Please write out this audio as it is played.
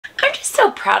just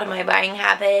so proud of my buying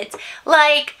habits.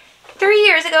 Like 3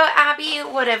 years ago, Abby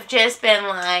would have just been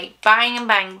like buying and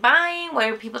buying and buying. What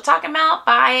are people talking about?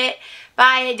 Buy it,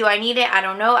 buy it. Do I need it? I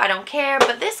don't know. I don't care.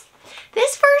 But this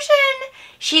version,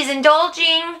 she's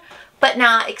indulging, but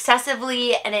not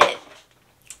excessively, and it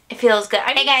feels good.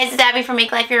 Hey guys, it's Abby from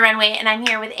Make Life Your Runway, and I'm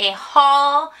here with a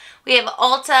haul. We have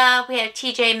ULTA, we have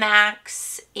TJ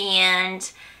Maxx,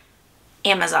 and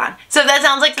Amazon. So if that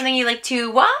sounds like something you like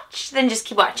to watch, then just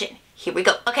keep watching. Here we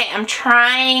go. Okay, I'm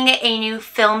trying a new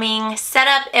filming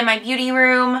setup in my beauty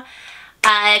room.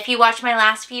 If you watched my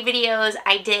last few videos,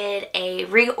 I did a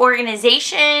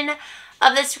reorganization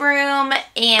of this room,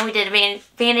 and we did a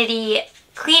vanity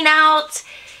clean out.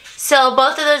 So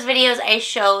both of those videos I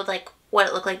showed like what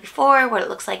it looked like before, what it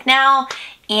looks like now,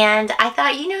 and I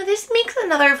thought, you know, this makes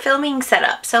another filming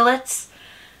setup. So let's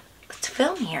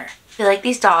film here. I feel like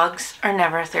these dogs are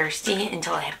never thirsty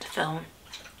until I have to film.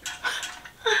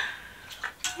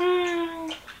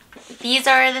 These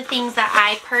are the things that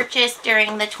I purchased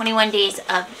during the 21 days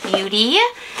of beauty,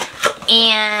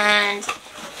 and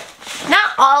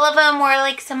not all of them were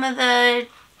like some of the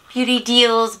beauty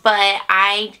deals, but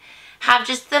I have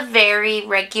just the very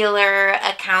regular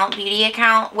account, beauty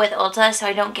account with ULTA, so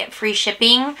I don't get free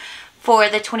shipping for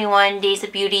the 21 days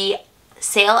of beauty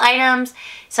sale items.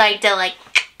 So I had to like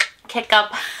kick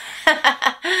up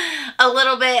a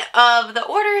little bit of the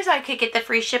order so I could get the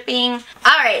free shipping.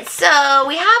 Alright, so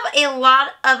we have a lot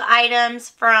of items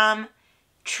from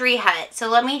Tree Hut. So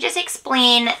let me just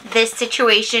explain this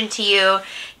situation to you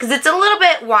because it's a little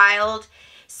bit wild.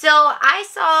 So I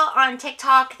saw on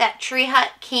TikTok that Tree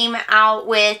Hut came out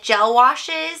with gel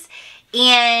washes,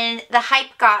 and the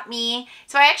hype got me.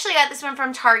 So I actually got this one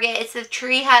from Target. It's the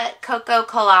Tree Hut Cocoa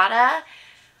Colada.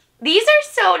 These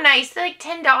are so nice. They're like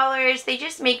 $10. They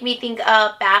just make me think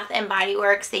of Bath and Body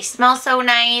Works. They smell so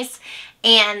nice,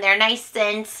 and they're nice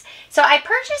scents. So I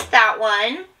purchased that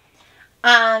one.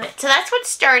 So that's what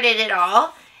started it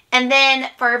all. And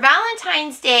then for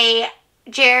Valentine's Day,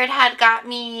 Jared had got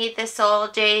me the Sol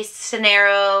de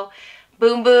Janeiro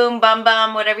Boom Boom Bum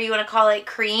Bum, whatever you want to call it,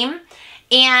 cream.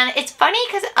 And it's funny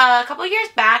because a couple years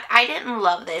back, I didn't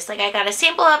love this. Like, I got a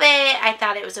sample of it. I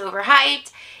thought it was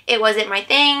overhyped. It wasn't my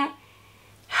thing.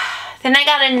 Then I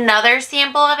got another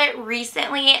sample of it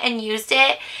recently and used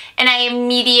it, and I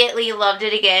immediately loved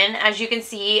it again. As you can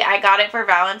see, I got it for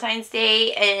Valentine's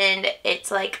Day, and it's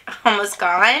like almost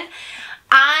gone.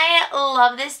 I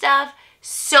love this stuff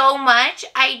so much.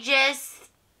 I just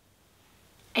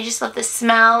love the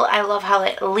smell. I love how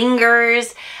it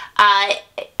lingers.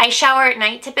 I shower at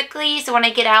night typically, so when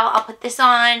I get out, I'll put this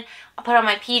on. I'll put on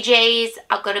my PJs.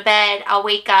 I'll go to bed. I'll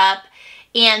wake up.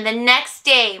 And the next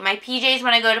day, my PJs,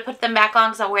 when I go to put them back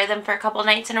on, because I'll wear them for a couple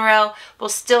nights in a row, will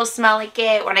still smell like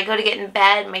it. When I go to get in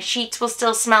bed, my sheets will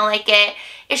still smell like it.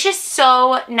 It's just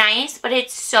so nice, but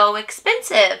it's so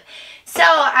expensive. So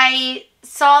I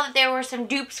saw that there were some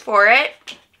dupes for it.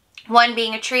 One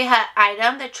being a Tree Hut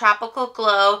item, the Tropical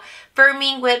Glow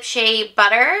Firming Whipped Shea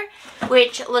Butter,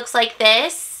 which looks like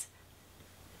this.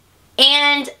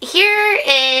 And here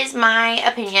is my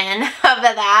opinion of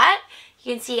that.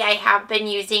 You can see I have been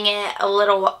using it a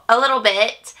little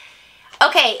bit.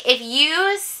 Okay, if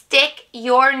you stick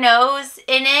your nose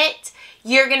in it,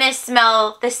 you're gonna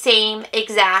smell the same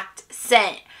exact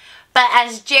scent. But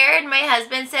as Jared, my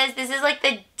husband, says, this is like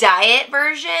the diet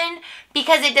version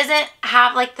because it doesn't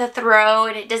have like the throw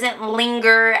and it doesn't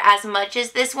linger as much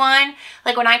as this one.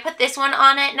 Like when I put this one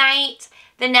on at night,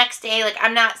 the next day, like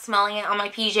I'm not smelling it on my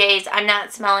PJs. I'm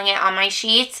not smelling it on my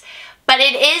sheets. But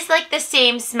it is like the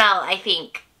same smell, I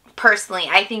think. Personally,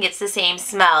 I think it's the same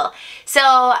smell. So,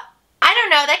 I don't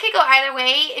know. That could go either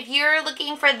way. If you're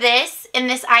looking for this in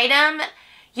this item,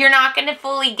 you're not going to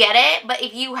fully get it. But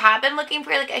if you have been looking for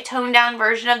like a toned down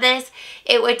version of this,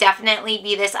 it would definitely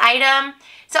be this item.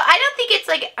 So, I don't think it's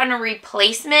like a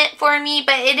replacement for me.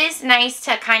 But it is nice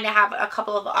to kind of have a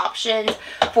couple of options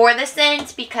for the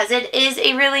scent because it is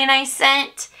a really nice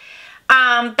scent.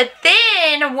 But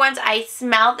then once I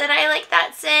smelled that I like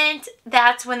that scent,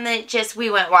 that's when we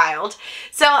went wild.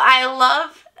 So I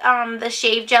love the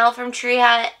shave gel from Tree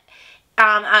Hut.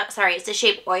 Sorry, it's a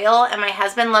shave oil, and my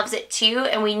husband loves it too,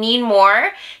 and we need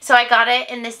more. So I got it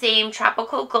in the same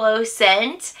Tropical Glow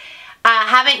scent. I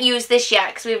haven't used this yet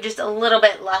because we have just a little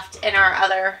bit left in our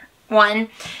other one.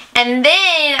 And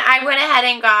then I went ahead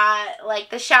and got like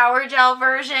the shower gel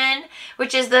version,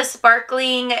 which is the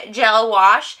sparkling gel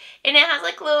wash, and it has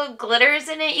like little glitters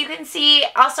in it, you can see.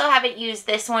 Also haven't used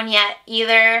this one yet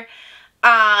either,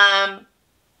 but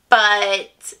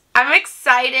I'm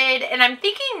excited, and I'm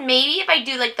thinking maybe if I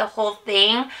do like the whole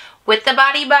thing, with the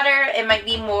body butter, it might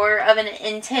be more of an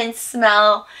intense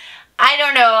smell. I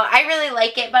don't know. I really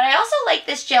like it, but I also like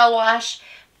this gel wash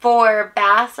for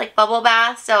baths, like bubble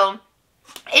baths. So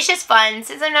it's just fun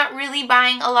since I'm not really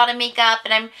buying a lot of makeup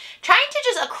and I'm trying to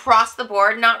just across the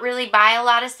board not really buy a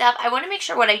lot of stuff. I want to make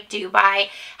sure what I do buy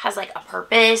has like a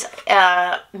purpose,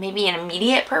 maybe an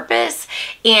immediate purpose,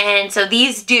 and so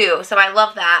these do, so I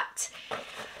love that.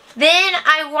 Then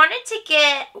I wanted to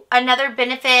get another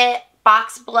Benefit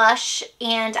box blush,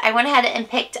 and I went ahead and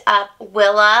picked up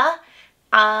Willa.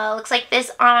 Looks like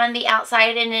this on the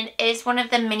outside, and it is one of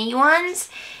the mini ones,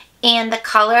 and the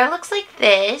color looks like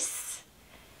this.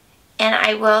 And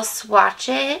I will swatch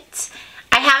it.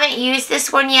 I haven't used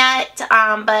this one yet,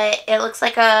 but it looks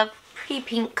like a pretty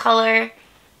pink color.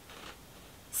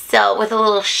 So, with a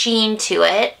little sheen to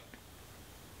it.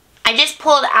 I just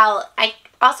pulled out, I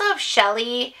also have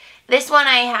Shelly. This one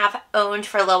I have owned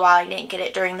for a little while. I didn't get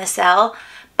it during the sale.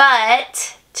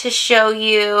 But, to show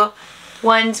you,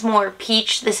 one's more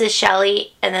peach. This is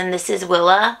Shelly, and then this is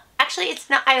Willa. Actually, it's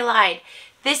not, I lied.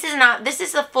 This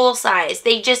is the full size.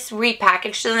 They just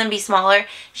repackaged them to be smaller.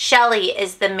 Shelly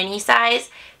is the mini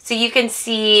size. So you can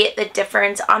see the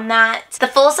difference on that. The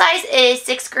full size is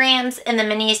 6 grams and the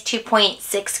mini is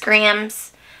 2.6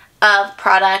 grams of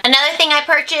product. Another thing I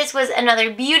purchased was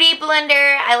another beauty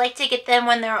blender. I like to get them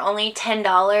when they're only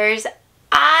 $10.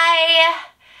 I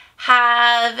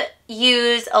have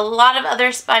used a lot of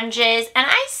other sponges and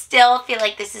I still feel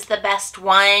like this is the best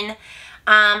one.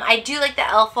 I do like the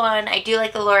e.l.f. one. I do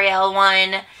like the L'Oreal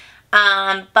one.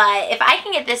 But if I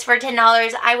can get this for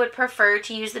 $10, I would prefer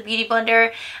to use the Beauty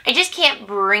Blender. I just can't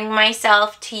bring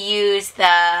myself to use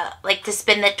the, like, to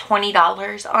spend the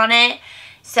 $20 on it.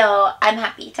 So I'm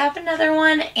happy to have another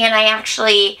one. And I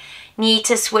actually need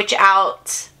to switch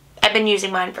out. I've been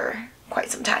using mine for quite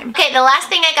some time. Okay, the last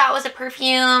thing I got was a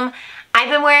perfume. I've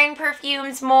been wearing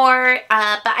perfumes more,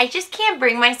 but I just can't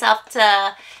bring myself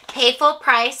to pay full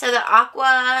price. So the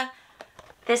Aqua,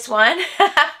 this one,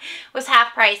 was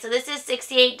half price. So this is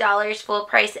 $68 full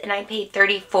price and I paid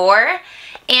 $34.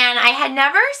 And I had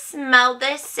never smelled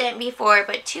this scent before,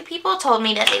 but 2 people told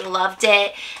me that they loved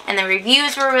it and the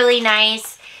reviews were really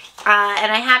nice.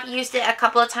 And I have used it a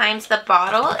couple of times. The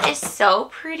bottle is so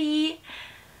pretty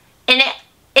and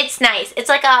it's nice. It's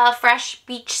like a fresh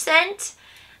beach scent.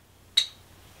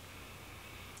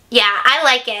 Yeah, I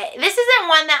like it. This isn't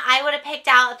one that I would have picked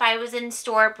out if I was in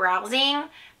store browsing,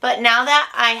 but now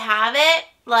that I have it,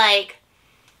 like,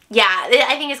 yeah,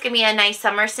 I think it's going to be a nice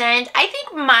summer scent. I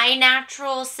think my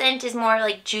natural scent is more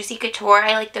like Juicy Couture.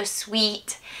 I like those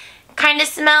sweet kind of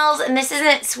smells, and this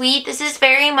isn't sweet. This is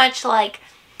very much like,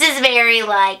 this is very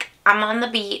like, I'm on the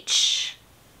beach,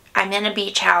 I'm in a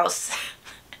beach house,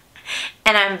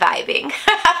 and I'm vibing.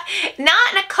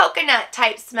 Not in a coconut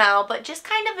type smell, but just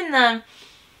kind of in the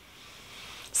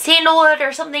sandalwood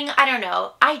or something. I don't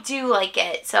know. I do like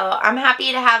it. So I'm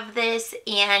happy to have this.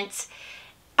 And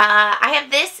I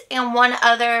have this and one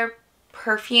other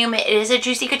perfume. It is a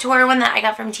Juicy Couture one that I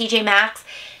got from TJ Maxx.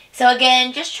 So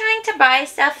again, just trying to buy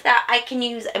stuff that I can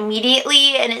use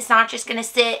immediately. And it's not just going to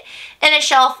sit in a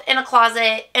shelf, in a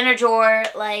closet, in a drawer.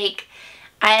 Like,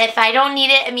 if I don't need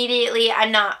it immediately,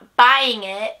 I'm not buying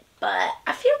it. But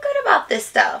I feel good about this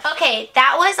stuff. Okay,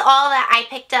 that was all that I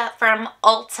picked up from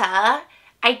ULTA.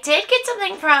 I did get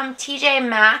something from TJ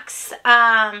Maxx.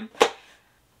 I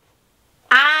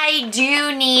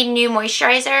do need new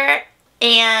moisturizer,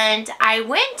 and I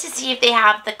went to see if they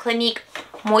have the Clinique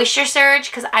Moisture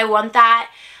Surge because I want that,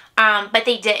 but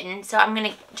they didn't, so I'm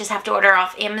gonna just have to order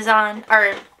off Amazon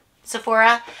or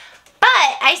Sephora.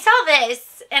 But I saw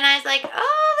this and I was like,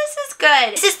 oh, this is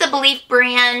good. This is the Belief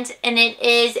brand, and it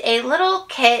is a little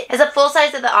kit. It's a full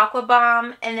size of the Aqua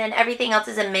Bomb, and then everything else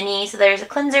is a mini. So there's a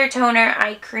cleanser, toner,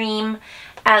 eye cream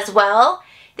as well.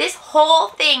 This whole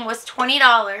thing was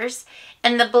 $20,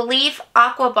 and the Belief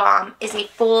Aqua Bomb is a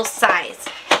full size.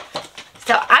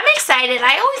 So I'm excited.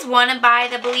 I always want to buy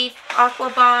the Belief Aqua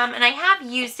Bomb, and I have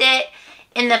used it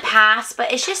in the past,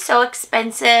 but it's just so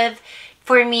expensive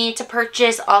for me to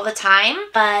purchase all the time.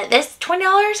 But this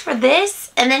 $20 for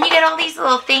this, and then you get all these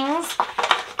little things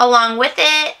along with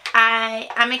it.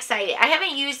 I'm excited. I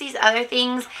haven't used these other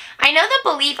things. I know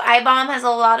the Belief Eye Balm has a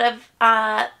lot of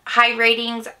high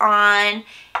ratings on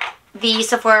the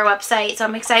Sephora website, so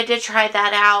I'm excited to try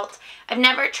that out. I've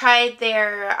never tried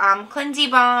their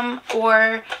cleansing balm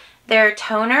or their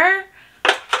toner.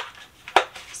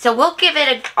 So we'll give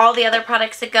it all the other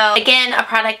products a go. Again, a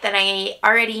product that I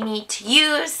already need to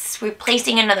use,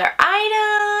 replacing another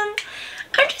item.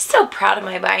 I'm just so proud of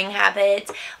my buying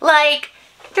habits. Like,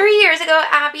 3 years ago,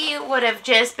 Abby would have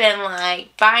just been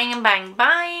like buying and buying,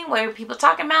 buying. What are people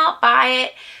talking about? Buy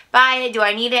it, buy it. Do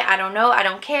I need it? I don't know. I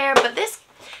don't care. But this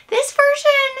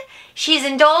version, she's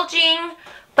indulging,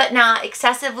 but not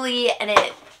excessively, and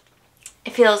it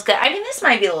feels good. I mean, this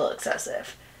might be a little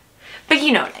excessive, but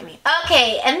you know what I mean.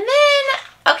 Okay, and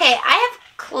then, okay, I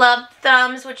have club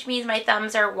thumbs, which means my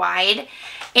thumbs are wide,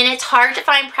 and it's hard to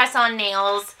find press-on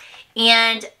nails,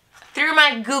 and through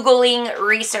my Googling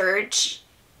research,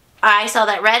 I saw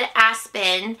that Red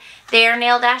Aspen, their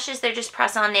nail dashes, they're just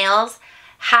press-on nails,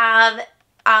 have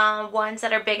ones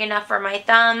that are big enough for my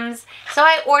thumbs. So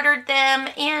I ordered them,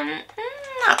 and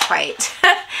not quite.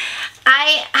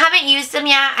 I haven't used them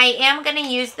yet. I am going to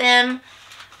use them,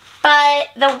 but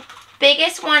the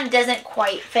biggest one doesn't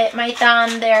quite fit my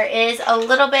thumb. There is a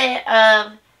little bit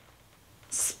of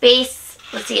space.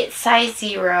 Let's see, it's size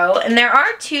 0, and there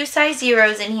are 2 size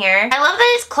 0s in here. I love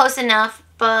that it's close enough,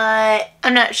 but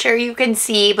I'm not sure you can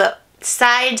see, but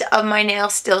sides of my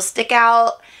nails still stick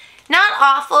out. Not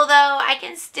awful though. I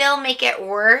can still make it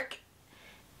work,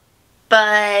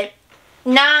 but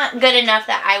not good enough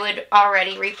that I would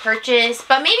already repurchase.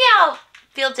 But maybe I'll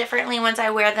feel differently once I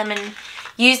wear them and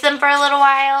use them for a little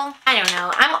while. I don't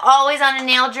know. I'm always on a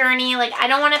nail journey. Like, I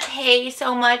don't want to pay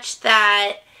so much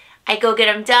that I go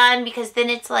get them done, because then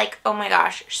it's like, oh my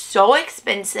gosh, so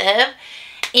expensive.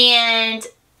 And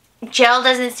gel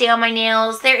doesn't stay on my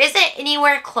nails. There isn't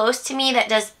anywhere close to me that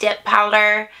does dip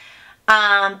powder.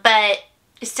 But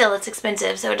still, it's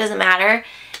expensive, so it doesn't matter.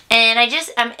 And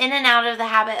I'm in and out of the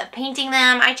habit of painting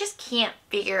them. I just can't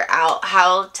figure out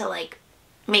how to, like,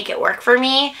 make it work for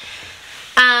me.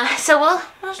 So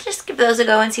we'll just give those a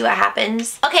go and see what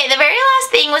happens. Okay, the very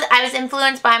last thing was I was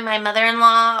influenced by my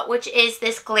mother-in-law, which is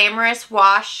this Glamorous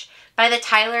Wash by the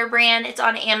Tyler brand. It's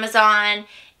on Amazon.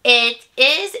 It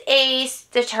is a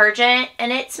detergent,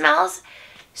 and it smells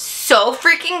so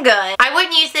freaking good. I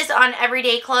wouldn't use this on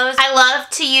everyday clothes. I love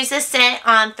to use this scent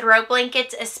on throw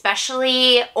blankets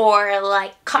especially, or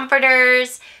like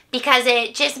comforters, because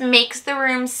it just makes the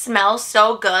room smell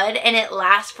so good, and it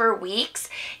lasts for weeks.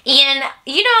 And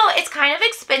you know, it's kind of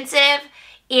expensive,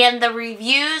 and the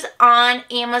reviews on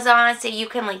Amazon say you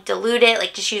can like dilute it,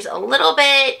 like just use a little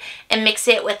bit and mix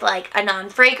it with like a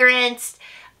non-fragrance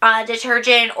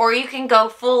detergent, or you can go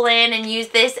full in and use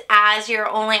this as your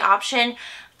only option.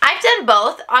 I've done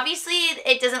both. Obviously,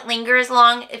 it doesn't linger as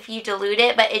long if you dilute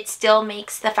it, but it still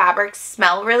makes the fabric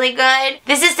smell really good.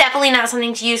 This is definitely not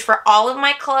something to use for all of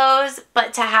my clothes,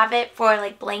 but to have it for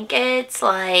like blankets,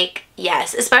 like,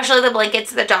 yes, especially the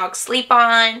blankets the dogs sleep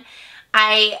on.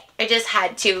 I just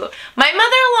had to. My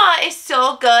mother-in-law is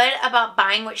so good about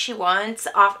buying what she wants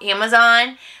off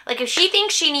Amazon. Like, if she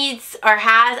thinks she needs or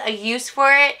has a use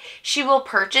for it, she will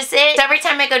purchase it. So every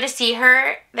time I go to see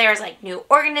her, there's like new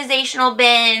organizational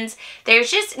bins.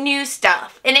 There's just new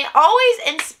stuff. And it always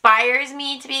inspires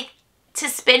me to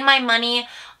spend my money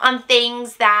on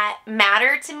things that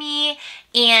matter to me,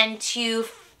 and to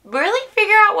really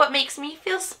figure out what makes me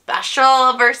feel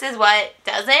special versus what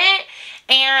doesn't.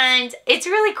 And it's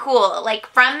really cool. Like,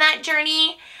 from that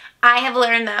journey, I have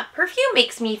learned that perfume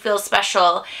makes me feel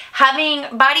special.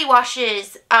 Having body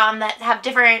washes that have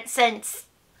different scents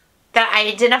that I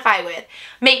identify with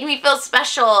make me feel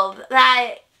special.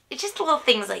 That it's just little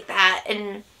things like that,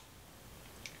 and it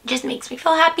just makes me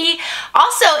feel happy.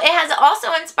 Also, it has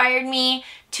also inspired me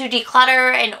to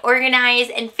declutter and organize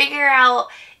and figure out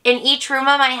in each room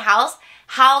of my house,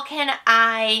 how can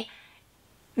I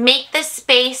make the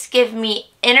space give me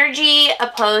energy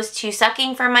opposed to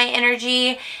sucking from my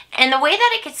energy. And the way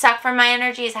that it could suck from my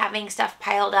energy is having stuff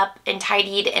piled up and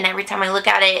tidied, and every time I look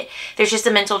at it, there's just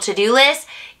a mental to-do list.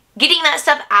 Getting that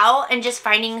stuff out and just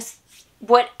finding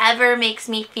whatever makes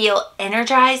me feel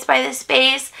energized by this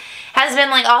space has been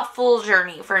like a full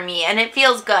journey for me, and it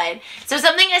feels good. So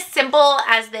something as simple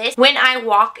as this, when I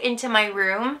walk into my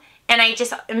room and I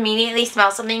just immediately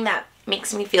smell something that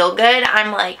makes me feel good,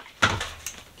 I'm like,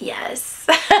 yes.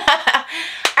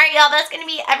 Alright, y'all, that's going to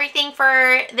be everything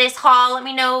for this haul. Let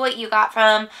me know what you got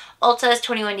from Ulta's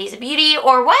 21 Days of Beauty,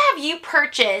 or what have you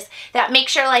purchased that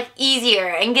makes your life easier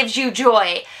and gives you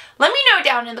joy. Let me know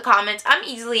down in the comments. I'm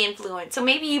easily influenced, so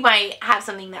maybe you might have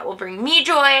something that will bring me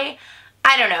joy.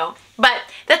 I don't know. But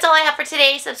that's all I have for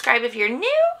today. Subscribe if you're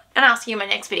new, and I'll see you in my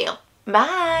next video.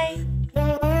 Bye!